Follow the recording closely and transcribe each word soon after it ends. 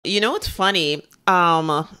You know what's funny?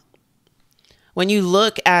 When you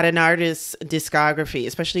look at an artist's discography,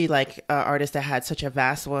 especially like artists that had such a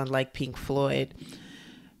vast one like Pink Floyd,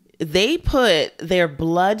 they put their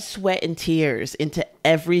blood, sweat, and tears into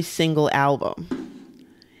every single album.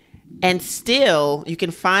 And still, you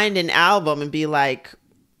can find an album and be like,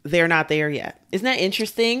 they're not there yet. Isn't that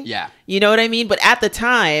interesting? Yeah. You know what I mean? But at the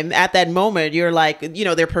time, at that moment, you're like, you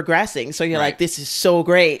know, they're progressing. So you're Right. like, this is so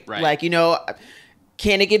great. Right. Like, you know,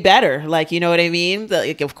 can it get better? Like, you know what I mean?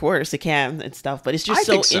 Like, of course it can and stuff. But it's just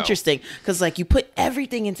so interesting because like you put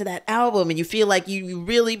everything into that album and you feel like you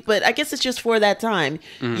really, but I guess it's just for that time.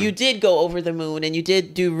 You did go over the moon and you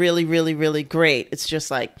did do really, really, really great. It's just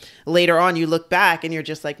like later on you look back and you're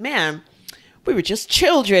just like, man, we were just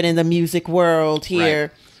children in the music world here.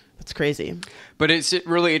 Right. It's crazy. But it's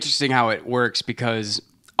really interesting how it works because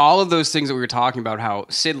all of those things that we were talking about, how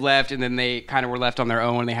Sid left and then they kind of were left on their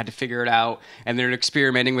own and they had to figure it out and they're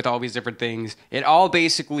experimenting with all these different things. It all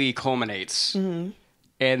basically culminates in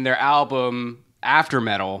their album After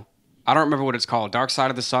Metal. I don't remember what it's called. Dark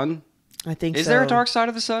Side of the Sun? I think Is there a Dark Side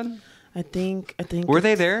of the Sun? I think. Were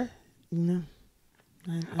they there? No.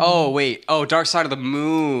 Oh, wait. Oh, Dark Side of the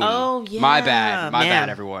Moon. Oh, yeah. My bad. My bad,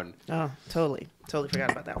 everyone. Oh, totally. Totally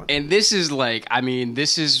forgot about that one. And this is like, I mean,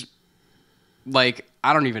 this is like,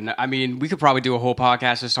 I don't even know. I mean, we could probably do a whole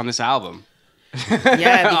podcast just on this album.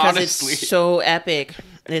 Yeah, because honestly. It's so epic.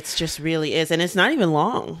 It's just really is. And it's not even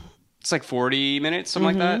long. It's like 40 minutes,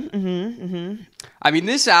 something like that. I mean,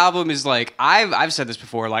 this album is like, I've said this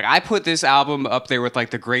before, like I put this album up there with like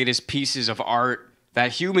the greatest pieces of art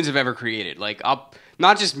that humans have ever created. Like up,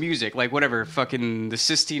 not just music, like whatever, fucking the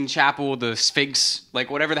Sistine Chapel, the Sphinx, like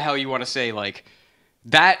whatever the hell you want to say, like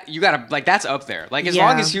that, you gotta, like that's up there. Like as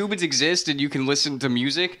long as humans exist and you can listen to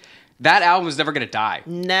music, that album is never gonna die.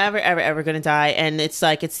 Never, ever, ever gonna die. And it's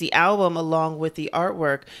like, it's the album along with the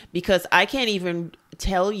artwork, because I can't even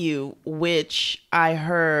tell you which I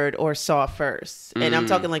heard or saw first. And I'm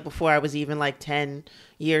talking like before I was even like 10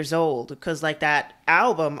 years old, because like that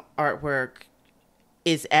album artwork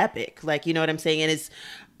is epic. Like, you know what I'm saying? And it's,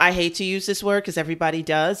 I hate to use this word because everybody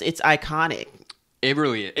does. It's iconic. It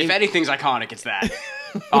really is. If anything's iconic, it's that.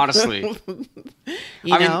 Honestly.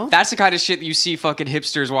 You know? mean, that's the kind of shit that you see fucking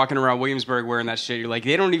hipsters walking around Williamsburg wearing that shit. You're like,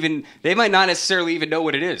 they might not necessarily even know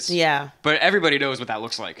what it is. Yeah. But everybody knows what that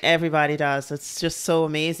looks like. Everybody does. It's just so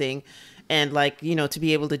amazing. And like, you know, to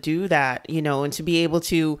be able to do that, you know, and to be able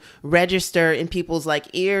to register in people's like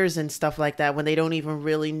ears and stuff like that when they don't even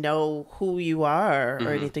really know who you are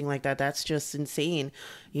or anything like that. That's just insane.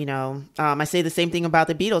 You know, I say the same thing about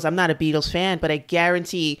the Beatles. I'm not a Beatles fan, but I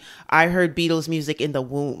guarantee I heard Beatles music in the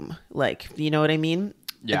womb. Like, you know what I mean?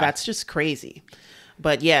 Yeah. That's just crazy.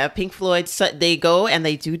 But yeah, Pink Floyd, they go and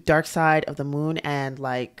they do Dark Side of the Moon and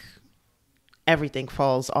like everything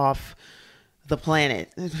falls off the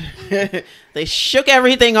planet. They shook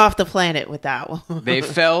everything off the planet with that one. They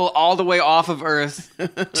fell all the way off of Earth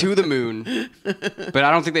to the moon, but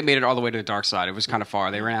I don't think they made it all the way to the dark side. It was kind of far.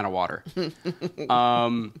 They ran out of water.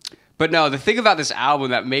 But no, the thing about this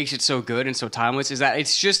album that makes it so good and so timeless is that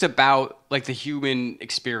it's just about like the human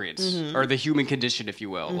experience or the human condition, if you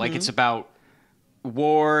will. Like it's about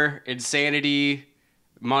war, insanity,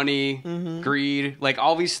 money, greed, like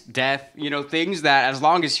all these death, you know, things that as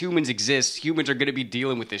long as humans exist, humans are going to be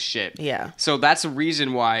dealing with this shit. Yeah. So that's the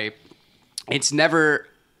reason why it's never,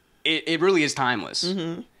 it really is timeless.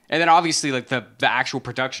 And then obviously like the actual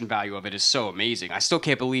production value of it is so amazing. I still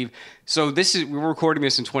can't believe. So we're recording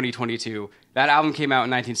this in 2022. That album came out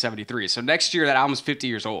in 1973. So next year that album's 50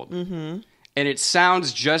 years old. And it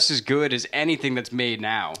sounds just as good as anything that's made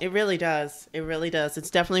now. It really does. It really does. It's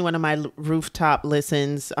definitely one of my rooftop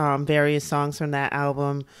listens, various songs from that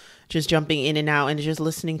album, just jumping in and out and just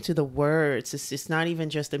listening to the words. It's not even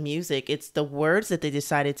just the music. It's the words that they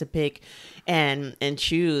decided to pick and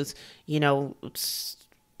choose. You know, it's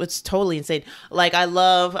totally insane. Like, I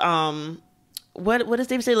love... what does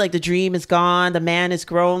David say? Like the dream is gone, the man is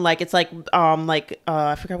grown. Like it's like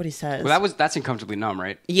I forgot what he says. Well, that's Uncomfortably Numb,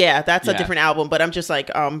 right? Yeah, that's a different album. But I'm just like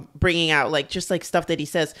bringing out like just like stuff that he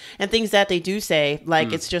says and things that they do say.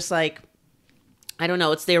 Like it's just like, I don't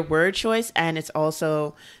know. It's their word choice and it's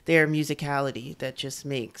also their musicality that just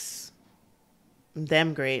makes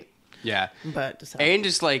them great. Yeah, but and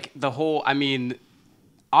just like the whole. I mean,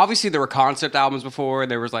 obviously there were concept albums before.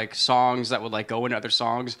 There was like songs that would like go into other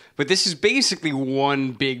songs, but this is basically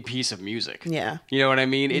one big piece of music. Yeah, you know what I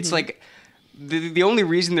mean. It's like the only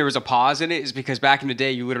reason there was a pause in it is because back in the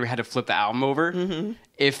day, you literally had to flip the album over. Mm-hmm.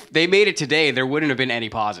 If they made it today, there wouldn't have been any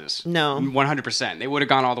pauses. No. 100%. They would have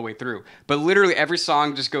gone all the way through. But literally every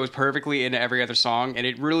song just goes perfectly into every other song, and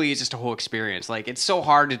it really is just a whole experience. Like, it's so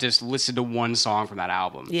hard to just listen to one song from that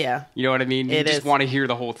album. Yeah. You know what I mean? You just want to hear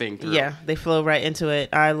the whole thing through. Yeah, they flow right into it.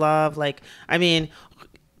 I love, like, I mean,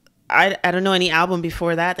 I don't know any album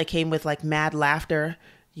before that came with, like, mad laughter,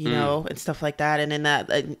 you know, and stuff like that. And then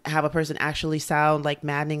that have a person actually sound like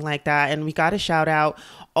maddening like that. And we got to shout out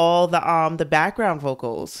all the background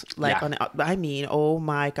vocals. Like, I mean, oh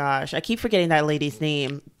my gosh, I keep forgetting that lady's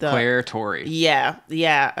name. Claire Torrey. Yeah.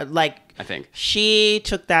 Like, I think she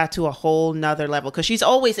took that to a whole nother level because she's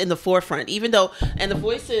always in the forefront, even though, and the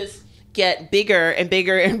voices get bigger and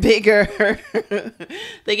bigger and bigger.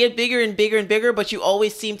 They get bigger and bigger and bigger, but you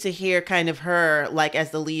always seem to hear kind of her like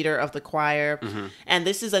as the leader of the choir. Mm-hmm. And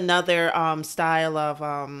this is another style of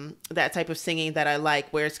that type of singing that I like,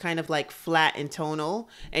 where it's kind of like flat and tonal,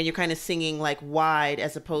 and you're kind of singing like wide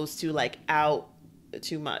as opposed to like out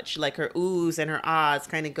too much. Like her oohs and her ahs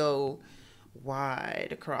kind of go wide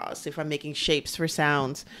across, if I'm making shapes for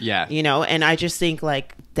sounds. Yeah. You know, and I just think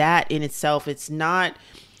like that in itself, it's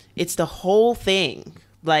the whole thing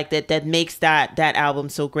like that makes that album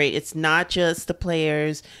so great. It's not just the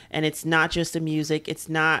players, and it's not just the music. It's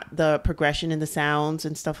not the progression in the sounds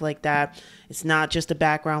and stuff like that. It's not just the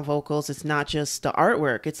background vocals. It's not just the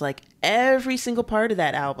artwork. It's like every single part of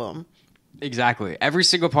that album. Exactly. Every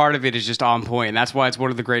single part of it is just on point. And that's why it's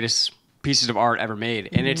one of the greatest pieces of art ever made.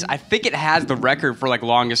 And I think it has the record for like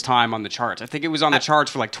longest time on the charts. I think it was on the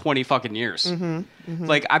charts for like 20 fucking years.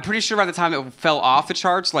 Like, I'm pretty sure by the time it fell off the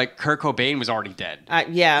charts, like Kurt Cobain was already dead.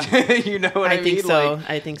 Yeah. You know what I mean? Think so. Like,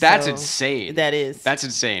 I think that's so. Insane. That's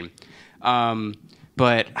insane.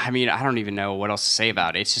 But I mean, I don't even know what else to say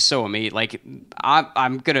about it. It's just so amazing. Like,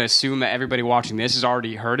 I'm going to assume that everybody watching this has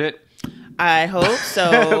already heard it. I hope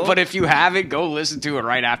so. But if you haven't, go listen to it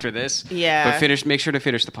right after this. Yeah. But make sure to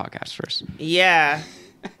finish the podcast first. Yeah.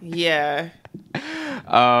 They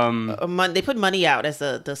put Money Out as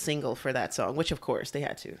the single for that song, which of course they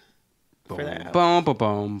had to. For that. Boom, boom,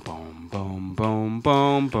 boom, boom, boom,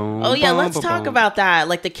 boom, boom. Oh yeah, let's talk about that,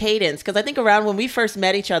 like the cadence, because I think around when we first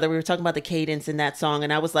met each other, we were talking about the cadence in that song,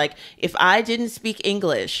 and I was like, if I didn't speak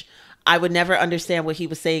English, I would never understand what he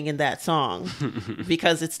was saying in that song,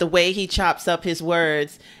 because it's the way he chops up his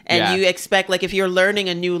words. And you expect, like, if you're learning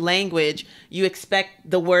a new language, you expect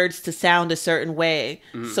the words to sound a certain way.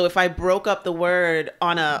 So if I broke up the word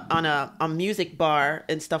on a music bar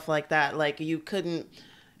and stuff like that, like, you couldn't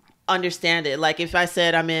understand it. Like, if I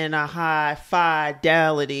said I'm in a high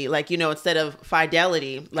fidelity, like, you know, instead of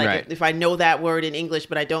fidelity, like if I know that word in English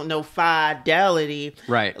but I don't know fidelity,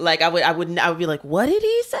 right, like I would be like, what did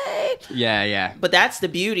he say? Yeah. But that's the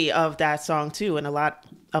beauty of that song too, and a lot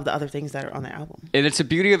of the other things that are on the album. And it's a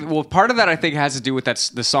beauty of, well, part of that I think has to do with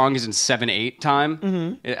that the song is in 7/8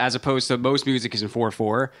 time, as opposed to most music is in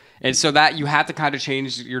 4/4, and so that you have to kind of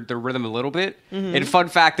change the rhythm a little bit. And fun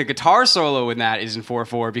fact, the guitar solo in that is in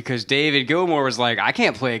 4/4 because David Gilmour was like, I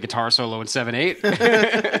can't play a guitar solo in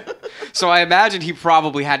 7/8. So I imagine he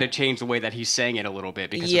probably had to change the way that he sang it a little bit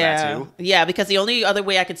because of that too. Yeah, because the only other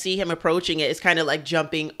way I could see him approaching it is kind of like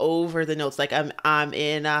jumping over the notes, like I'm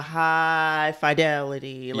in a high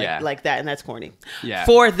fidelity, like that, and that's corny. Yeah.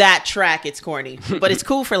 For that track, it's corny, but it's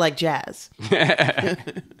cool for like jazz.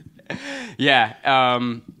 Yeah.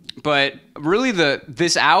 But really,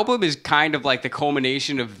 this album is kind of like the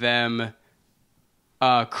culmination of them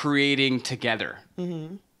creating together.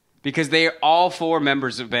 Because all four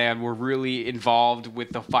members of the band were really involved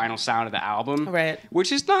with the final sound of the album. Right.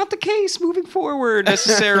 Which is not the case moving forward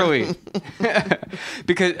necessarily.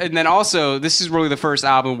 And then also, this is really the first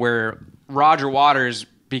album where Roger Waters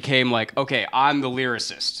became like, okay, I'm the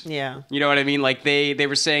lyricist. Yeah. You know what I mean? Like, they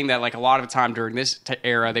were saying that, like, a lot of the time during this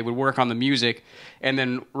era, they would work on the music, and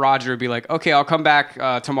then Roger would be like, okay, I'll come back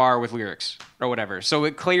tomorrow with lyrics or whatever. So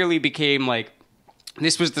it clearly became like,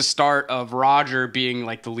 this was the start of Roger being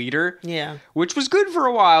like the leader. Yeah. Which was good for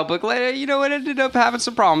a while, but you know, it ended up having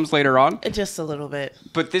some problems later on. Just a little bit.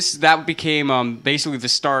 But that became basically the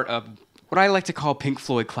start of what I like to call Pink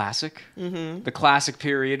Floyd classic. The classic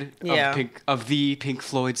period of the Pink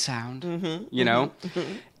Floyd sound, you know?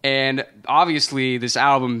 And obviously, this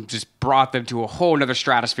album just brought them to a whole nother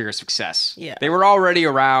stratosphere of success. Yeah. They were already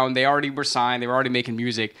around. They already were signed. They were already making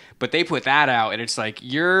music. But they put that out, and it's like,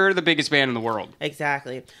 you're the biggest band in the world.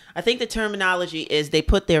 Exactly. I think the terminology is they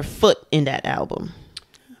put their foot in that album.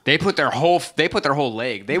 They put their whole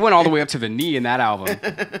leg. They went all the way up to the knee in that album.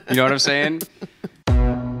 You know what I'm saying?